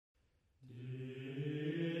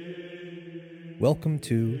Welcome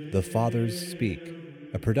to The Fathers Speak,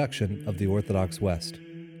 a production of the Orthodox West.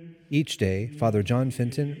 Each day, Father John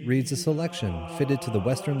Fenton reads a selection fitted to the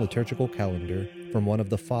Western liturgical calendar from one of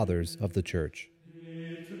the Fathers of the Church.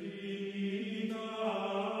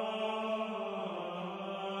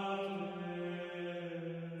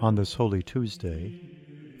 On this Holy Tuesday,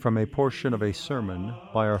 from a portion of a sermon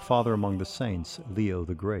by our Father among the Saints, Leo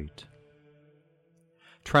the Great.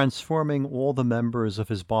 Transforming all the members of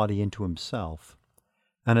his body into himself,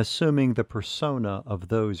 and assuming the persona of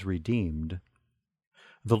those redeemed,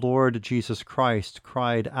 the Lord Jesus Christ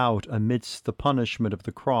cried out amidst the punishment of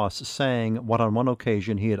the cross, saying what on one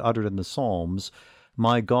occasion he had uttered in the Psalms,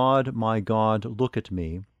 my God, look at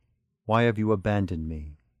me. Why have you abandoned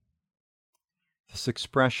me?" This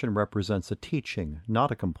expression represents a teaching,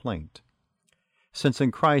 not a complaint. Since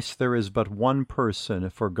in Christ there is but one person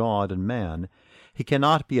for God and man, he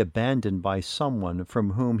cannot be abandoned by someone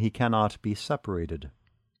from whom he cannot be separated.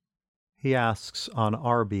 He asks on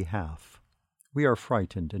our behalf. We are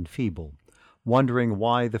frightened and feeble, wondering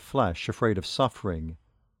why the flesh, afraid of suffering,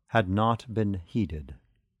 had not been heeded.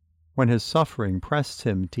 When his suffering pressed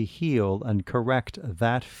him to heal and correct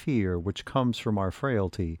that fear which comes from our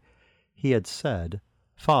frailty, he had said,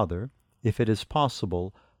 "Father, if it is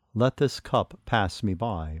possible, let this cup pass me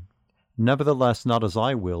by. Nevertheless, not as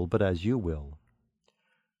I will, but as you will."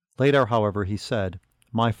 Later, however, he said,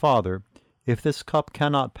 "My Father, if this cup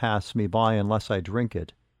cannot pass me by unless I drink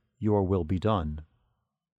it, your will be done."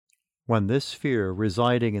 When this fear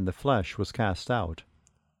residing in the flesh was cast out,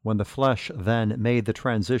 when the flesh then made the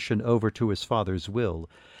transition over to his Father's will,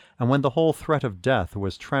 and when the whole threat of death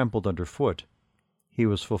was trampled underfoot, he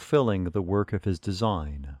was fulfilling the work of his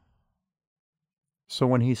design. So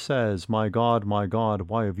when he says, my God,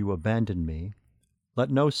 why have you abandoned me?" let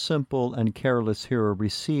no simple and careless hearer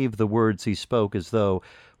receive the words he spoke as though,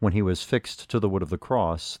 when he was fixed to the wood of the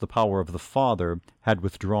cross, the power of the Father had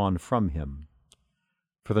withdrawn from him.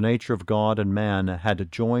 For the nature of God and man had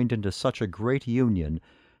joined into such a great union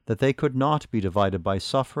that they could not be divided by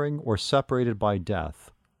suffering or separated by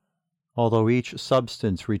death. Although each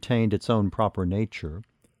substance retained its own proper nature,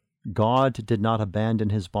 God did not abandon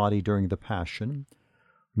his body during the Passion,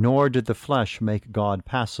 nor did the flesh make God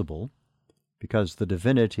passible, because the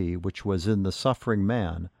divinity which was in the suffering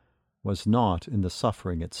man was not in the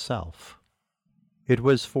suffering itself. It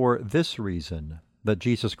was for this reason that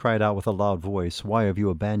Jesus cried out with a loud voice, "Why have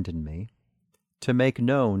you abandoned me?" to make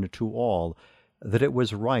known to all that it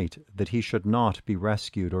was right that he should not be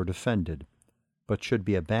rescued or defended, but should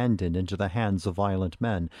be abandoned into the hands of violent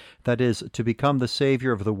men, that is, to become the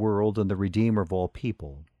Savior of the world and the Redeemer of all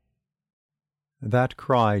people. That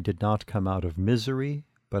cry did not come out of misery,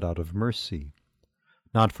 but out of mercy,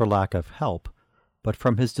 not for lack of help, but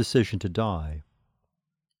from his decision to die.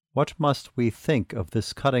 What must we think of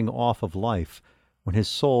this cutting off of life when his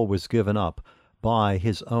soul was given up by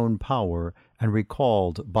his own power and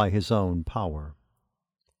recalled by his own power?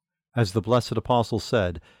 As the blessed apostle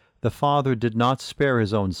said, the Father did not spare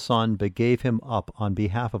his own Son, but gave him up on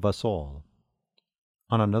behalf of us all.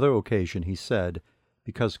 On another occasion he said,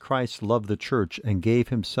 because Christ loved the Church and gave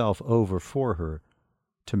himself over for her,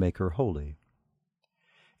 to make her holy.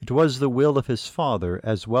 It was the will of his Father,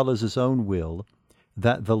 as well as his own will,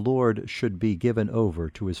 that the Lord should be given over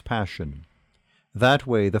to his passion. That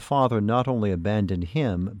way the Father not only abandoned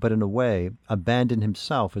him, but in a way abandoned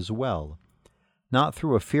himself as well, not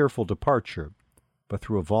through a fearful departure, but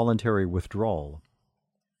through a voluntary withdrawal.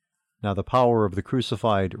 Now the power of the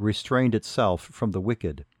crucified restrained itself from the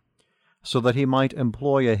wicked. So that he might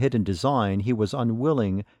employ a hidden design, he was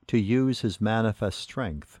unwilling to use his manifest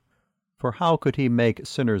strength. For how could he make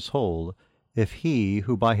sinners whole, if he,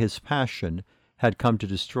 who by his passion had come to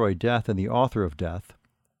destroy death and the author of death,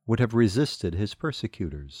 would have resisted his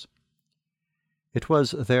persecutors? It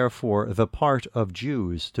was therefore the part of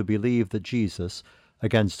Jews to believe that Jesus,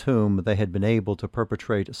 against whom they had been able to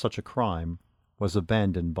perpetrate such a crime, was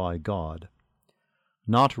abandoned by God.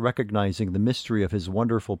 Not recognizing the mystery of his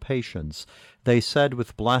wonderful patience, they said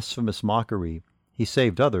with blasphemous mockery, "He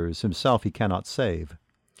saved others, himself he cannot save.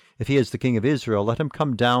 If he is the King of Israel, let him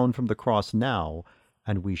come down from the cross now,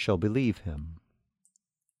 and we shall believe him."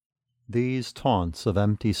 These taunts of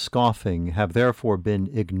empty scoffing have therefore been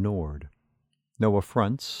ignored. No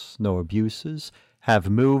affronts, no abuses, have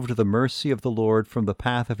moved the mercy of the Lord from the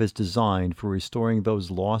path of his design for restoring those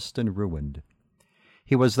lost and ruined.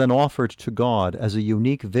 He was then offered to God as a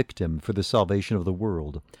unique victim for the salvation of the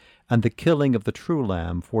world, and the killing of the true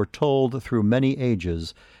Lamb, foretold through many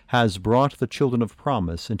ages, has brought the children of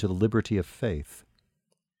promise into the liberty of faith.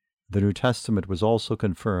 The New Testament was also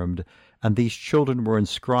confirmed, and these children were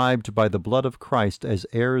inscribed by the blood of Christ as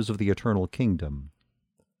heirs of the eternal kingdom.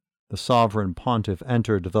 The sovereign pontiff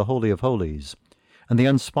entered the Holy of Holies, and the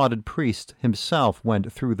unspotted priest himself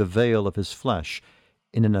went through the veil of his flesh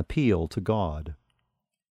in an appeal to God.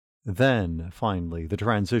 Then, finally, the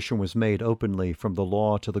transition was made openly from the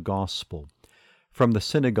law to the gospel, from the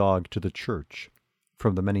synagogue to the church,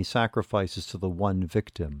 from the many sacrifices to the one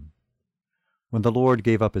victim. When the Lord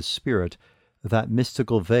gave up his Spirit, that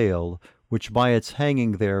mystical veil, which by its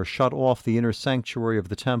hanging there shut off the inner sanctuary of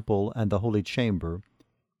the temple and the holy chamber,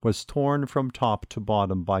 was torn from top to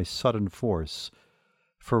bottom by sudden force,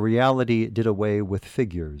 for reality did away with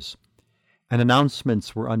figures, and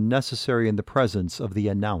announcements were unnecessary in the presence of the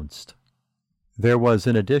announced. There was,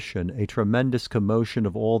 in addition, a tremendous commotion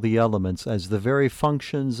of all the elements as the very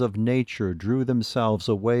functions of nature drew themselves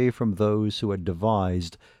away from those who had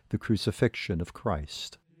devised the crucifixion of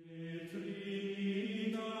Christ.